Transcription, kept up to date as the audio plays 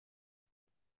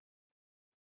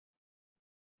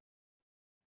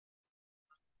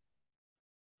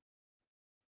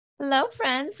Hello,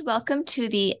 friends. Welcome to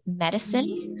the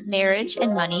Medicine, Marriage,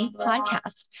 and Money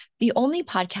podcast, the only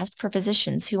podcast for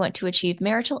physicians who want to achieve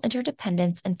marital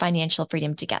interdependence and financial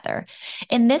freedom together.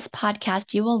 In this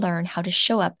podcast, you will learn how to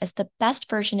show up as the best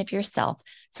version of yourself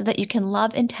so that you can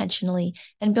love intentionally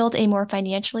and build a more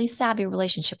financially savvy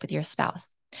relationship with your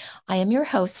spouse. I am your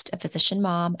host, a physician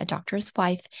mom, a doctor's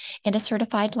wife, and a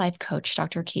certified life coach,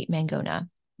 Dr. Kate Mangona.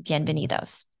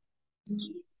 Bienvenidos.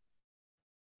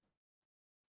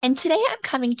 And today I'm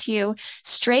coming to you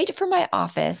straight from my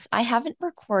office. I haven't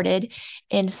recorded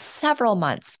in several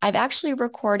months. I've actually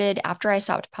recorded after I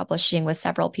stopped publishing with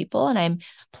several people, and I'm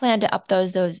plan to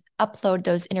upload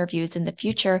those interviews in the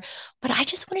future. But I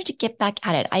just wanted to get back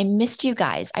at it. I missed you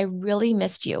guys. I really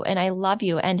missed you, and I love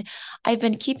you. And I've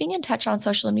been keeping in touch on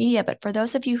social media. But for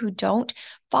those of you who don't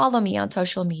follow me on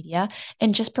social media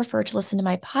and just prefer to listen to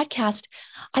my podcast,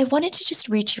 I wanted to just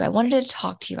reach you. I wanted to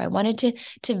talk to you. I wanted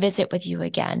to visit with you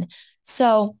again.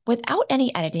 So, without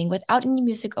any editing, without any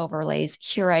music overlays,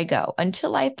 here I go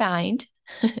until I find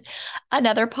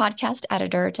another podcast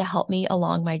editor to help me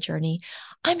along my journey.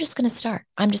 I'm just going to start.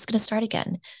 I'm just going to start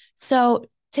again. So,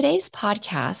 today's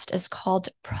podcast is called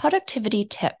Productivity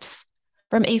Tips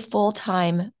from a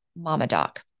Full-Time Mama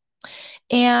Doc.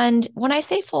 And when I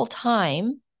say full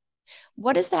time,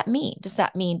 what does that mean? Does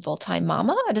that mean full-time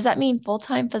mama or does that mean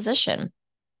full-time physician?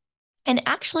 And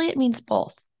actually, it means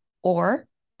both or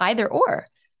either or.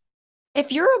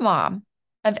 If you're a mom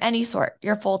of any sort,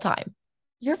 you're full time.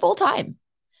 You're full time.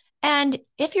 And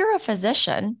if you're a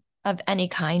physician of any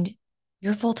kind,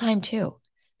 you're full time too.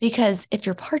 Because if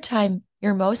you're part time,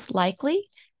 you're most likely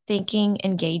thinking,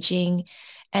 engaging,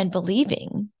 and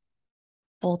believing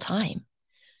full time.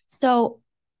 So,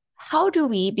 how do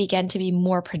we begin to be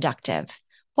more productive?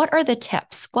 What are the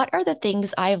tips? What are the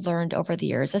things I've learned over the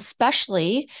years,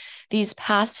 especially these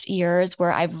past years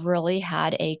where I've really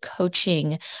had a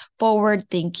coaching, forward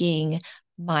thinking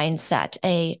mindset,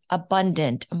 a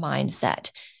abundant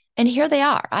mindset? And here they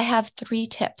are. I have 3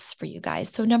 tips for you guys.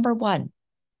 So number 1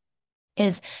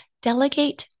 is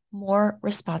delegate more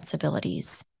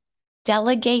responsibilities.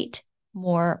 Delegate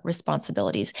more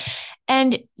responsibilities.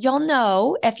 And you'll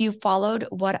know if you followed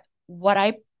what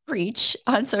I preach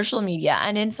on social media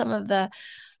and in some of the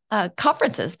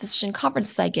conferences, physician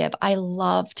conferences I give, I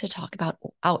love to talk about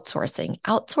outsourcing.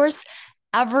 Outsource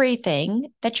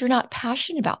everything that you're not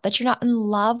passionate about, that you're not in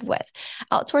love with.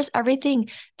 Outsource everything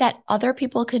that other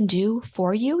people can do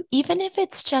for you, even if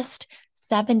it's just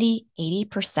 70,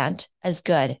 80% as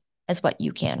good as what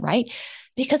you can, right?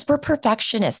 Because we're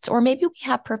perfectionists, or maybe we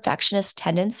have perfectionist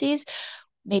tendencies.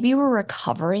 Maybe we're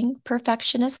recovering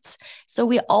perfectionists. So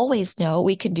we always know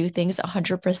we can do things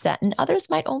 100%, and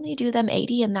others might only do them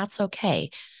 80, and that's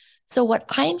okay. So, what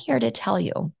I'm here to tell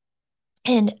you,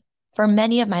 and for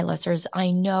many of my listeners, I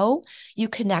know you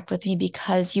connect with me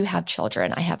because you have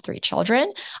children. I have 3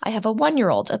 children. I have a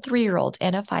 1-year old, a 3-year old,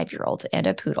 and a 5-year old, and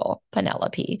a poodle,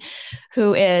 Penelope,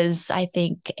 who is, I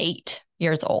think, 8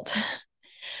 years old.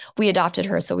 We adopted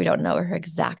her, so we don't know her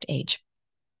exact age.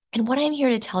 And what I'm here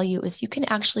to tell you is you can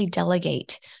actually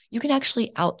delegate, you can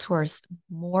actually outsource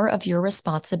more of your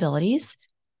responsibilities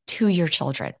to your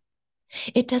children.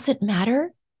 It doesn't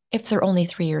matter if they're only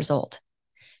 3 years old.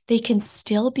 They can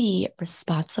still be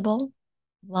responsible,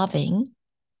 loving,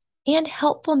 and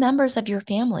helpful members of your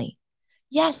family.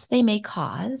 Yes, they may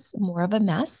cause more of a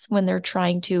mess when they're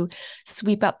trying to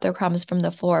sweep up the crumbs from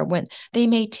the floor, when they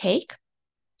may take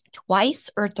twice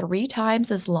or 3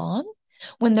 times as long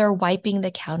when they're wiping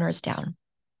the counters down.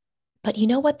 But you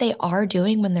know what they are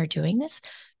doing when they're doing this?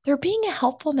 They're being a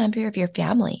helpful member of your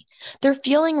family. They're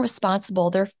feeling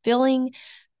responsible. They're feeling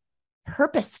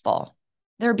purposeful.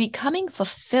 They're becoming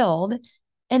fulfilled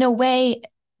in a way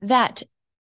that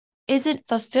isn't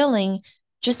fulfilling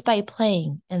just by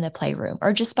playing in the playroom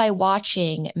or just by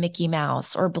watching Mickey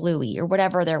Mouse or Bluey or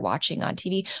whatever they're watching on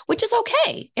TV, which is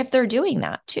okay if they're doing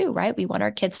that too, right? We want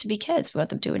our kids to be kids. We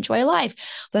want them to enjoy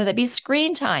life, whether that be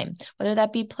screen time, whether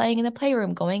that be playing in the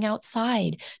playroom, going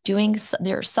outside, doing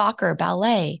their soccer,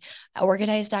 ballet,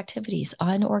 organized activities,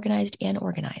 unorganized and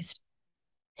organized.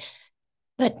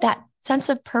 But that sense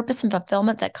of purpose and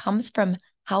fulfillment that comes from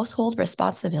household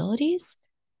responsibilities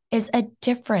is a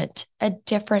different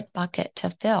bucket to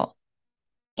fill.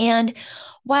 And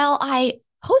while I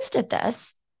posted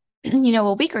this,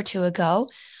 a week or 2 ago,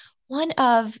 one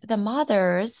of the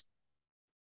mothers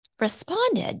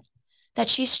responded that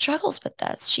she struggles with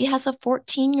this. She has a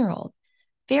 14-year-old,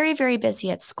 very, very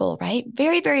busy at school, right?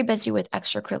 Very, very busy with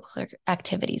extracurricular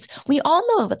activities. We all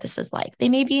know what this is like. They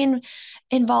may be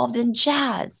involved in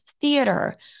jazz,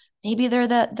 theater. Maybe they're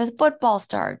the football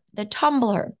star, the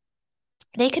tumbler.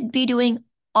 They could be doing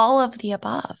all of the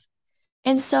above.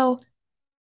 And so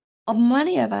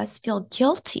many of us feel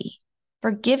guilty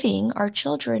for giving our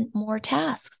children more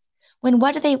tasks. When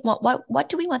what do they want? What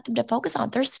do we want them to focus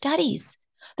on? Their studies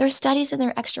and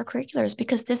their extracurriculars,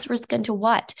 because this was going to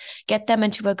what? Get them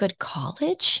into a good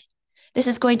college. This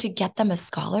is going to get them a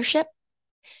scholarship.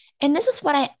 And this is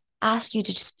what I ask you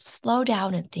to just slow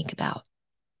down and think about.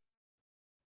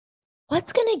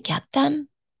 What's going to get them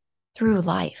through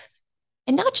life?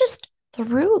 And not just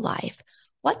through life,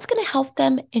 what's going to help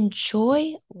them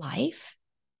enjoy life,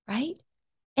 right?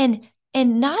 And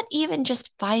not even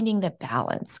just finding the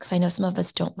balance, because I know some of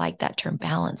us don't like that term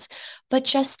balance, but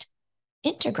just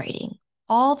integrating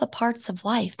all the parts of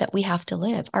life that we have to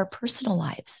live, our personal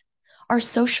lives, our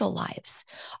social lives,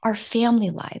 our family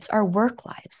lives, our work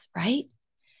lives, right?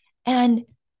 And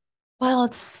while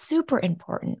it's super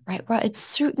important, right? Well, it's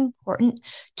super important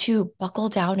to buckle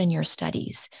down in your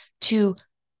studies, to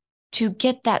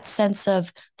get that sense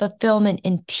of fulfillment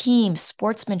in team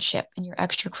sportsmanship in your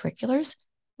extracurriculars.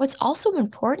 What's also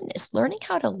important is learning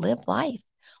how to live life,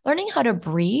 learning how to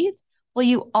breathe. Well,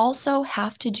 you also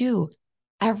have to do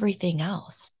everything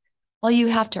else. Well, you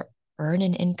have to earn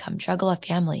an income, juggle a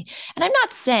family. And I'm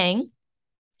not saying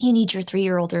you need your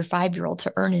 3-year-old or 5-year-old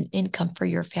to earn an income for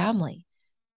your family,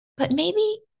 but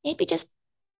maybe just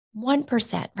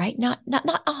 1%, right? Not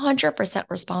 100%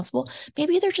 responsible.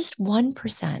 Maybe they're just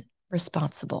 1%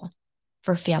 responsible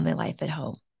for family life at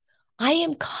home. I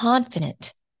am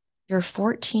confident your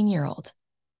 14-year-old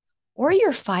or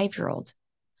your 5-year-old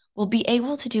will be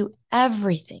able to do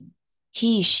everything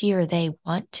he, she, or they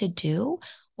want to do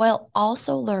while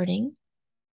also learning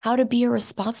how to be a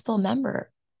responsible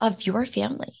member of your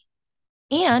family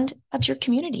and of your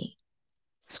community.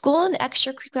 School and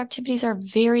extracurricular activities are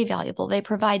very valuable. They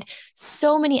provide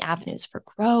so many avenues for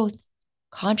growth,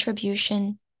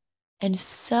 contribution, and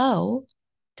so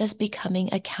does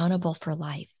becoming accountable for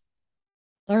life.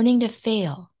 Learning to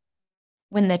fail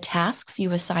when the tasks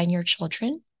you assign your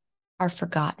children are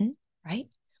forgotten, right?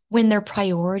 When their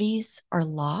priorities are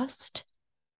lost,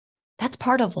 that's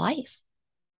part of life.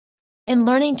 And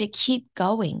learning to keep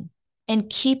going and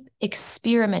keep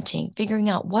experimenting, figuring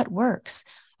out what works.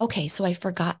 Okay, so I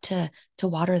forgot to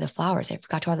water the flowers. I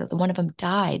forgot to water one of them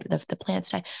died. The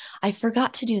plants died. I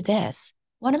forgot to do this.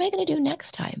 What am I going to do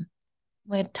next time?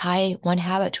 I'm going to tie one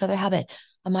habit to another habit.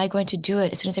 Am I going to do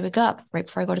it as soon as I wake up, right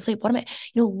before I go to sleep? What am I,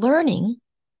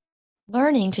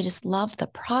 learning to just love the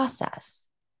process,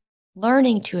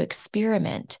 learning to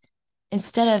experiment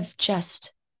instead of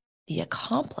just the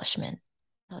accomplishment.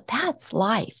 Now, that's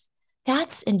life.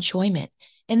 That's enjoyment.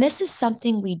 And this is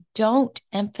something we don't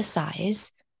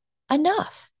emphasize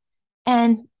enough.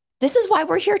 And this is why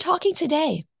we're here talking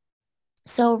today.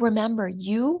 So remember,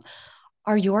 you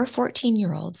are your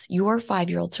 14-year-olds, your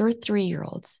 5-year-olds, your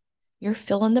 3-year-olds, your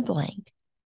fill in the blank.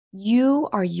 You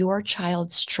are your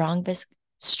child's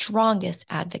strongest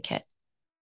advocate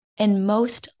and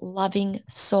most loving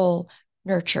soul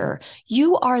nurturer.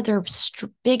 You are their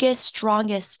biggest,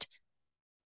 strongest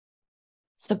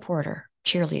supporter,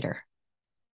 cheerleader.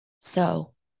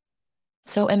 So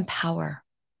empower,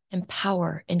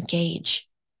 engage,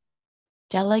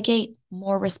 delegate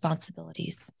more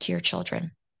responsibilities to your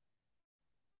children.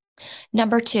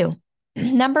 Number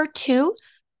two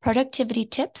productivity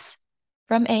tips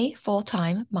from a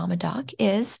full-time mama doc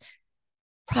is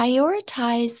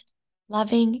prioritize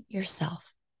loving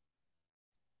yourself,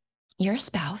 your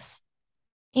spouse,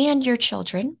 and your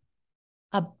children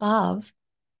above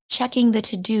checking the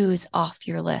to-dos off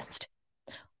your list.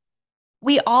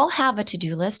 We all have a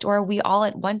to-do list, or we all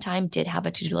at one time did have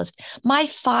a to-do list. My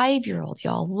 5-year-old,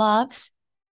 y'all, loves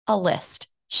a list.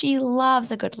 She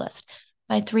loves a good list.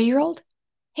 My 3-year-old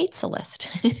hates a list.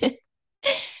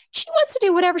 She wants to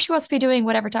do whatever she wants to be doing,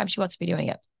 whatever time she wants to be doing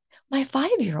it. My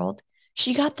 5-year-old,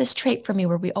 she got this trait from me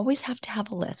where we always have to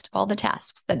have a list of all the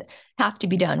tasks that have to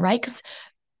be done, right? Because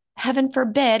heaven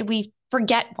forbid we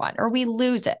forget one or we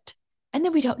lose it. And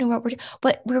then we don't know what we're doing.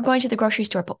 But we're going to the grocery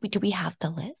store, but do we have the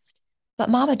list? But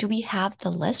mama, do we have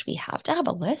the list? We have to have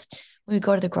a list when we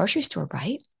go to the grocery store,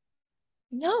 right?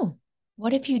 No.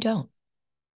 What if you don't?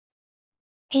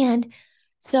 And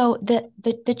so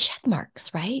the check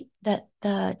marks, right?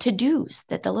 The to-dos,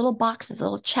 that the little boxes, the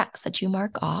little checks that you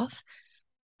mark off,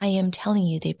 I am telling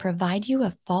you, they provide you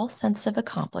a false sense of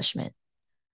accomplishment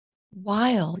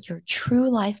while your true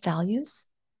life values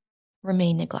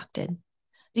remain neglected.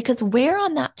 Because where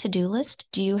on that to-do list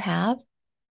do you have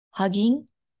hugging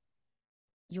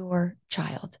your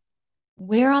child?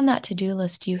 Where on that to-do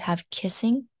list do you have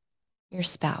kissing your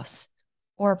spouse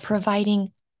or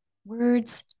providing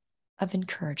words of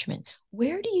encouragement?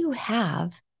 Where do you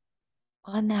have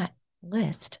on that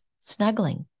list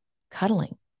snuggling,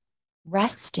 cuddling,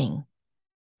 resting,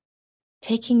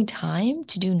 taking time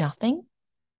to do nothing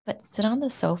but sit on the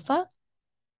sofa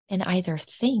and either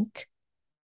think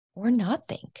or not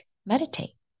think,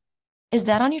 meditate? Is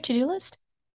that on your to-do list?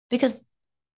 Because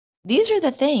these are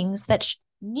the things that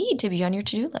need to be on your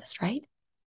to-do list, right?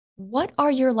 What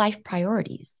are your life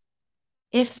priorities?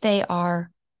 If they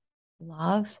are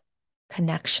love,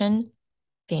 connection,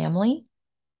 family,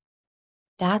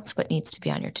 that's what needs to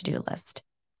be on your to-do list.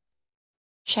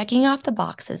 Checking off the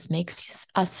boxes makes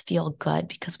us feel good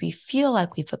because we feel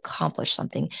like we've accomplished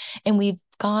something, and we've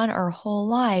gone our whole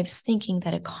lives thinking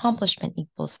that accomplishment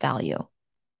equals value.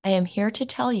 I am here to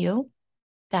tell you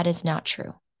that is not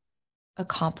true.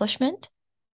 Accomplishment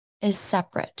is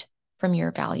separate from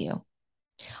your value.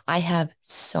 I have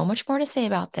so much more to say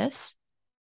about this,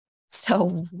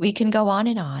 so we can go on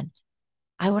and on.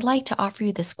 I would like to offer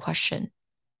you this question.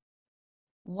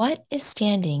 What is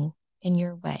standing in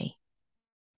your way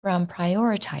from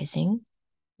prioritizing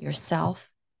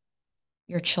yourself,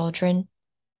 your children,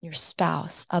 your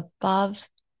spouse above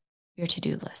your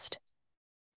to-do list?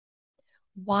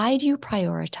 Why do you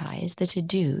prioritize the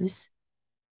to-dos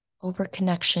over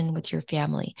connection with your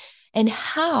family? And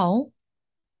how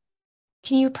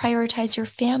can you prioritize your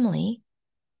family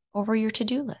over your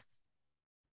to-do list?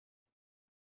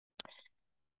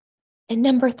 And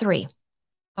number 3,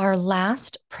 our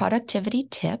last productivity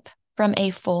tip from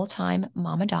a full-time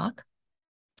mama doc.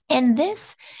 And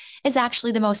this is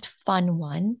actually the most fun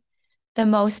one, the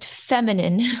most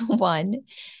feminine one.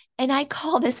 And I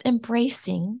call this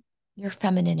embracing your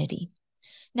femininity.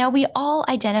 Now, we all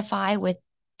identify with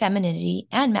femininity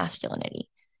and masculinity.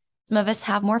 Some of us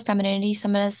have more femininity,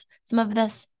 some of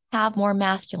us have more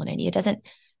masculinity. It doesn't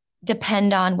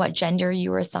depend on what gender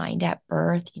you were assigned at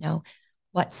birth,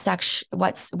 what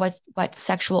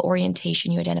sexual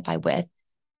orientation you identify with.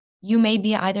 You may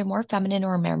be either more feminine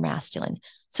or more masculine.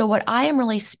 So what I am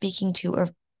really speaking to are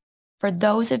for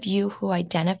those of you who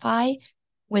identify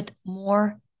with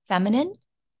more feminine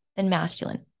than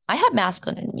masculine. I have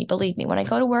masculine in me, believe me. When I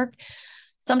go to work,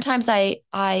 sometimes I'm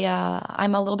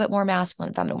a little bit more masculine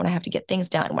and feminine when I have to get things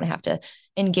done, when I have to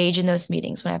engage in those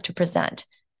meetings, when I have to present.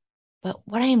 But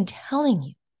what I am telling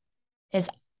you is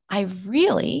I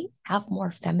really have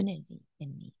more femininity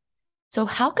in me. So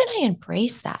how can I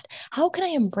embrace that? How can I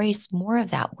embrace more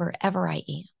of that wherever I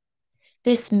am?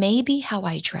 This may be how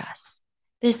I dress.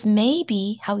 This may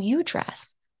be how you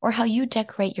dress or how you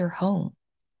decorate your home.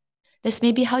 This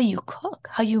may be how you cook,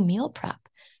 how you meal prep.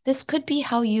 This could be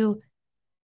how you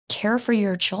care for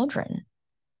your children.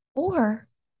 Or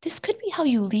this could be how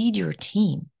you lead your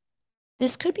team.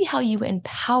 This could be how you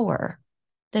empower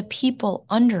the people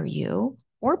under you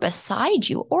or beside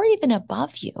you or even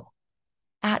above you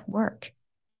at work,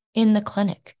 in the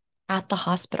clinic, at the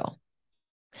hospital.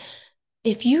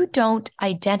 If you don't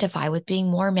identify with being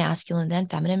more masculine than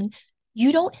feminine,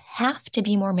 you don't have to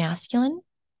be more masculine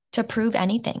to prove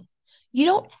anything. You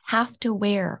don't have to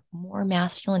wear more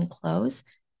masculine clothes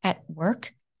at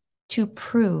work to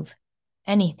prove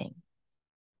anything.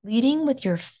 Leading with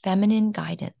your feminine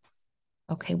guidance,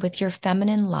 okay, with your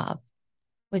feminine love,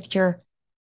 with your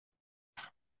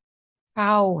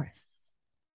prowess,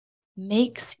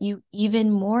 makes you even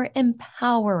more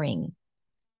empowering.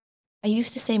 I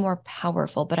used to say more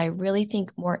powerful, but I really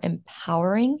think more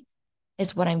empowering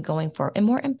is what I'm going for. And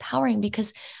more empowering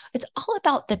because it's all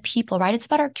about the people, right? It's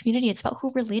about our community. It's about who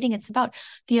we're leading. It's about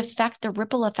the effect, the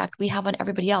ripple effect we have on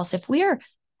everybody else. If we are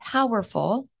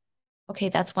powerful, okay,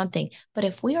 that's one thing. But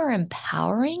if we are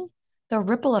empowering, the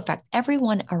ripple effect,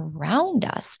 everyone around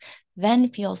us then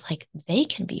feels like they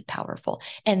can be powerful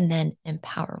and then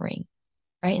empowering,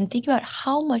 right? And think about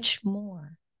how much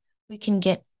more we can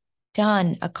get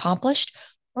done, accomplished,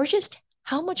 or just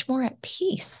how much more at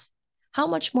peace, how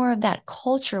much more of that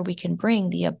culture we can bring,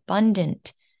 the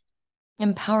abundant,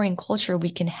 empowering culture we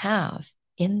can have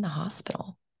in the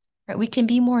hospital, right? We can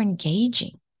be more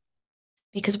engaging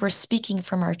because we're speaking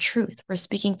from our truth. We're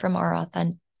speaking from our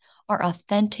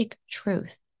authentic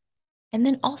truth. And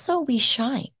then also we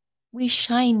shine. We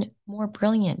shine more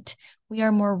brilliant. We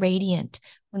are more radiant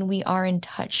when we are in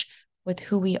touch with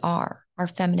who we are, our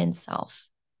feminine self.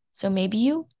 So maybe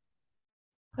you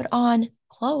put on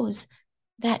clothes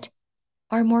that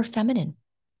are more feminine,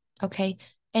 okay,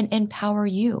 and empower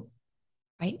you,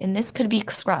 right? And this could be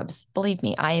scrubs. Believe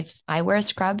me, I wear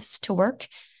scrubs to work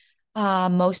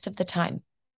most of the time,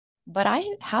 but I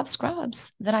have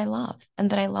scrubs that I love and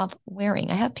that I love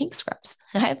wearing. I have pink scrubs.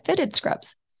 I have fitted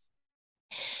scrubs.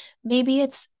 Maybe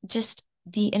it's just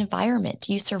the environment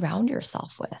you surround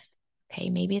yourself with. Okay,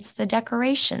 maybe it's the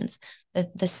decorations,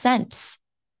 the scents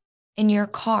in your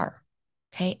car.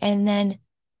 Okay, and then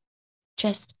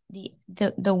just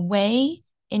the way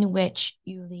in which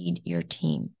you lead your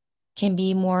team can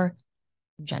be more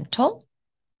gentle.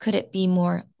 Could it be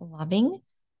more loving?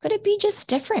 Could it be just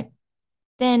different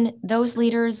than those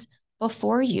leaders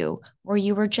before you, where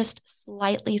you were just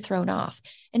slightly thrown off?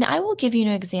 And I will give you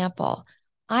an example.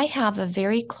 I have a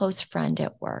very close friend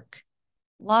at work,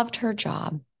 loved her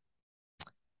job.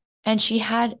 And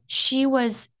she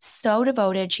was so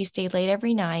devoted. She stayed late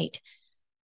every night.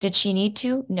 Did she need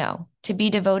to? No. To be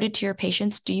devoted to your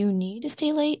patients, do you need to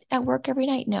stay late at work every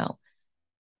night? No.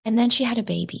 And then she had a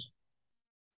baby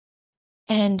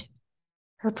and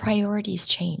her priorities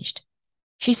changed.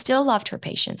 She still loved her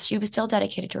patients. She was still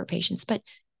dedicated to her patients, but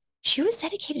she was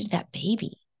dedicated to that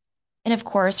baby. And of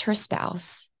course, her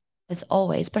spouse, as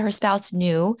always, but her spouse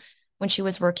knew when she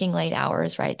was working late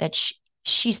hours, right, that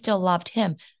she still loved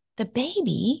him. The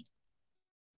baby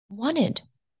wanted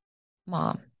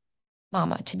mama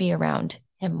to be around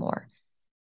him more.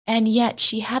 And yet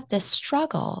she had this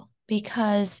struggle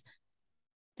because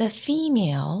the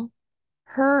female,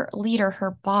 her leader,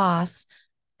 her boss,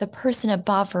 the person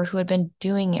above her who had been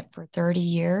doing it for 30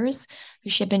 years, who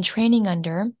she had been training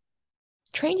under,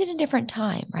 trained at a different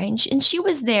time, right? And she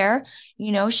was there,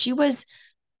 she was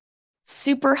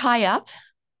super high up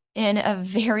in a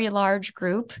very large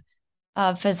group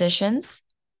of physicians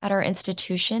at our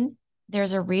institution.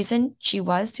 There's a reason she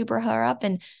was super high up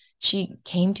and she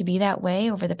came to be that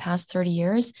way over the past 30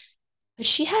 years. But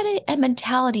she had a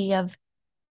mentality of,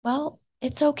 well,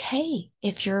 it's okay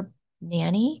if your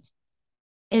nanny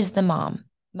is the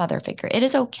mother figure. It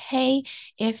is okay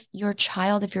if your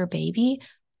child, if your baby,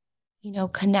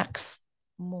 connects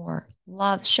more,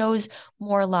 shows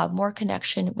more love, more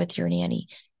connection with your nanny.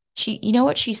 You know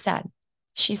what she said?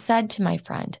 She said to my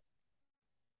friend,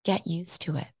 get used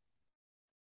to it.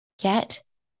 Get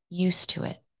used to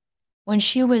it. When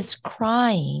she was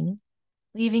crying,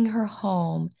 leaving her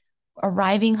home,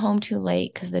 arriving home too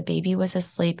late because the baby was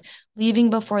asleep, leaving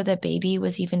before the baby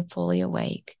was even fully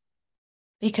awake,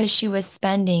 because she was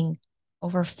spending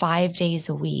over 5 days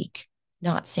a week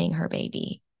not seeing her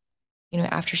baby,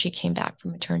 after she came back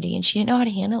from maternity, and she didn't know how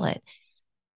to handle it.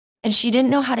 And she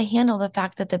didn't know how to handle the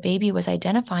fact that the baby was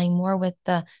identifying more with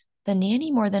the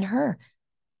nanny more than her.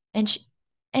 And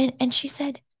she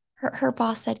said, her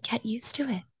boss said, get used to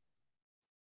it.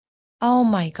 Oh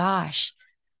my gosh.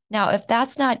 Now, if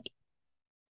that's not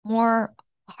more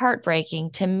heartbreaking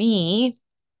to me,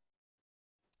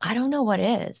 I don't know what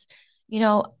is.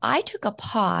 I took a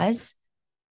pause,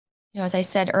 as I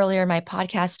said earlier in my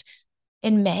podcast,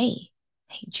 in May,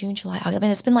 June, July, August. I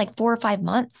mean, it's been like 4 or 5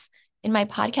 months in my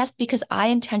podcast because I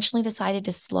intentionally decided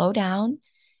to slow down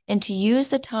and to use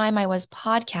the time I was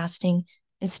podcasting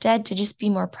instead to just be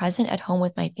more present at home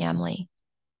with my family,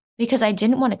 because I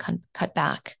didn't want to cut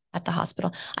back at the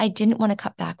hospital. I didn't want to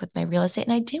cut back with my real estate,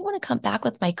 and I didn't want to cut back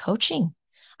with my coaching.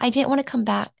 I didn't want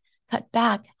to cut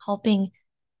back helping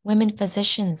women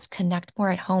physicians connect more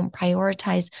at home,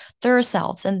 prioritize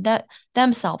themselves and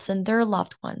themselves and their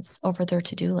loved ones over their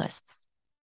to-do lists.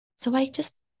 So I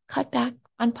just cut back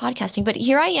on podcasting. But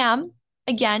here I am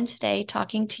again today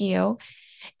talking to you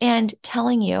and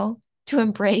telling you to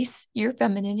embrace your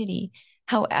femininity,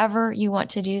 however you want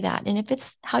to do that. And if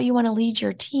it's how you want to lead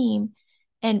your team,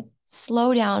 and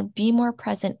slow down, be more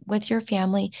present with your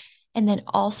family, and then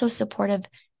also supportive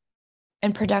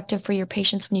and productive for your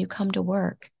patients when you come to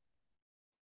work.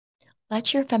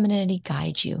 Let your femininity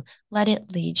guide you. Let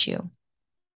it lead you.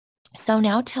 So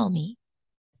now tell me,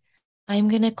 I'm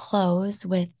going to close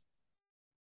with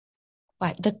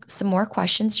some more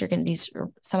questions.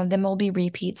 Some of them will be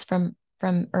repeats from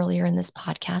earlier in this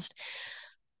podcast.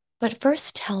 But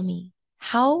first, tell me,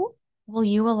 how will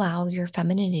you allow your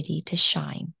femininity to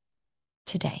shine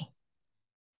today?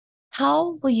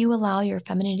 How will you allow your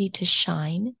femininity to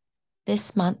shine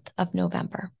this month of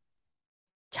November?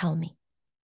 Tell me.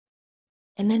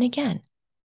 And then again,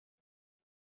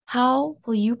 how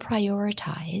will you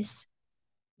prioritize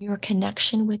your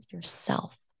connection with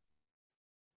yourself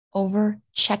over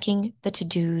checking the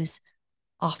to-dos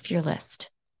off your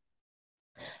list?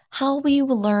 How will you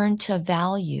learn to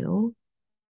value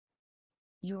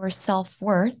your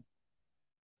self-worth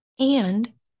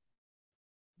and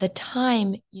the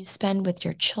time you spend with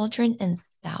your children and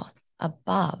spouse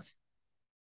above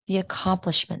the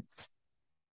accomplishments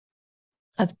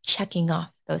of checking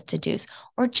off those to-dos,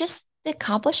 or just the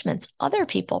accomplishments, other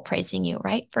people praising you,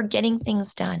 right, for getting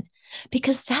things done?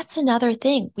 Because that's another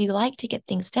thing. We like to get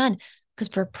things done.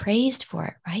 because we're praised for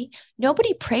it, right?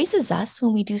 Nobody praises us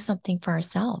when we do something for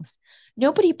ourselves.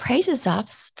 Nobody praises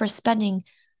us for spending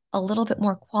a little bit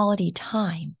more quality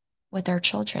time with our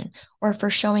children or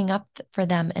for showing up for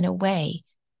them in a way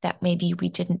that maybe we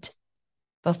didn't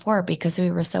before because we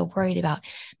were so worried about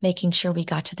making sure we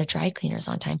got to the dry cleaners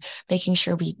on time, making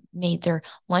sure we made their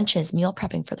lunches, meal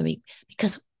prepping for the week.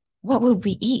 Because what would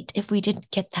we eat if we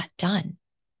didn't get that done,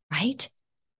 right?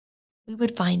 We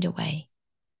would find a way.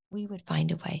 We would find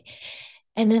a way.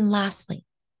 And then lastly,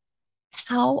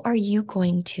 how are you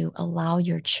going to allow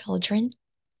your children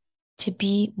to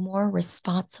be more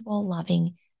responsible,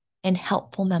 loving, and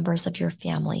helpful members of your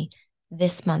family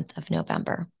this month of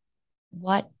November?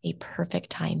 What a perfect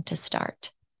time to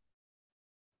start.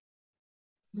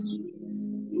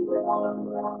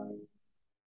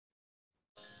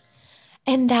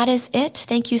 And that is it.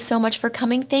 Thank you so much for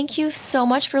coming. Thank you so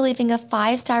much for leaving a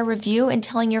 5-star review and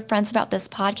telling your friends about this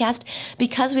podcast.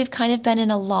 Because we've kind of been in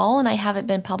a lull and I haven't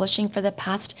been publishing for the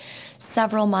past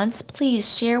several months,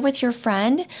 please share with your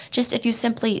friend. Just if you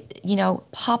simply,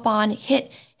 pop on,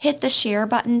 hit the share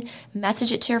button,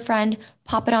 message it to your friend,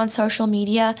 pop it on social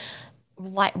media,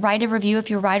 write a review.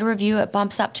 If you write a review, it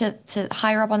bumps up to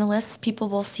higher up on the list. People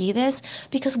will see this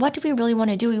because what do we really want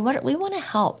to do? We want to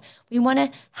help. We want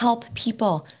to help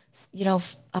people,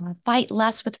 fight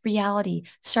less with reality,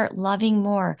 start loving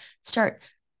more, start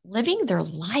living their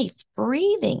life,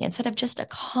 breathing instead of just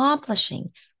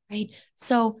accomplishing, right?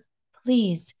 So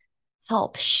please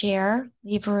help share,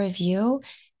 leave a review,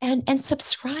 and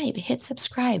subscribe, hit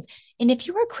subscribe. And if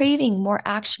you are craving more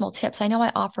actionable tips, I know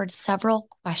I offered several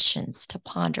questions to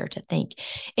ponder, to think.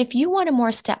 If you want a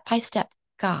more step-by-step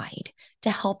guide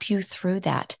to help you through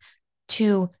that,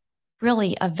 to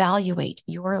really evaluate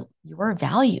your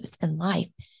values in life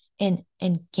and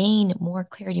gain more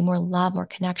clarity, more love, more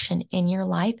connection in your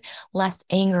life, less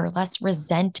anger, less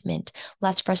resentment,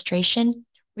 less frustration,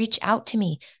 reach out to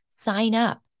me, sign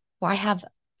up. I have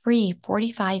free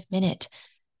 45-minute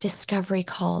discovery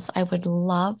calls. I would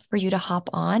love for you to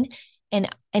hop on and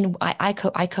I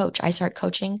coach. I start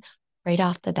coaching right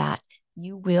off the bat.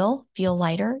 You will feel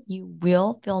lighter, you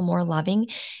will feel more loving,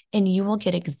 and you will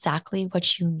get exactly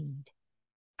what you need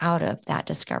out of that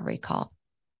discovery call.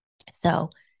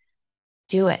 So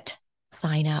do it.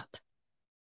 Sign up.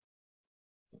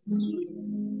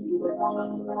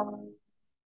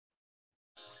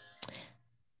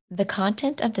 The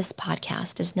content of this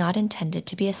podcast is not intended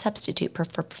to be a substitute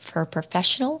for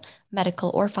professional, medical,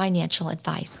 or financial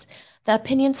advice. The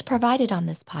opinions provided on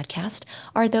this podcast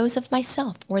are those of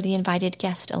myself or the invited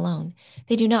guest alone.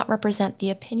 They do not represent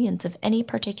the opinions of any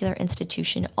particular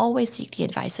institution. Always seek the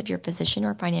advice of your physician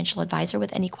or financial advisor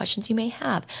with any questions you may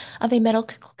have of a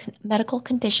medical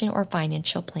condition or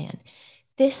financial plan.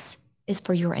 This is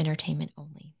for your entertainment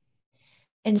only.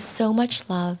 And so much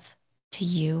love to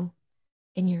you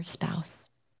and your spouse.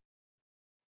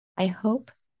 I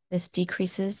hope this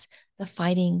decreases the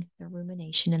fighting, the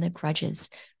rumination, and the grudges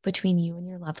between you and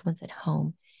your loved ones at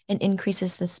home and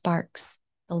increases the sparks,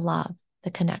 the love,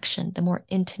 the connection, the more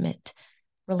intimate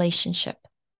relationship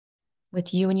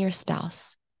with you and your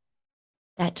spouse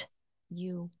that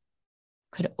you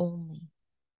could only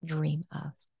dream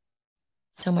of.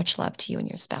 So much love to you and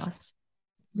your spouse.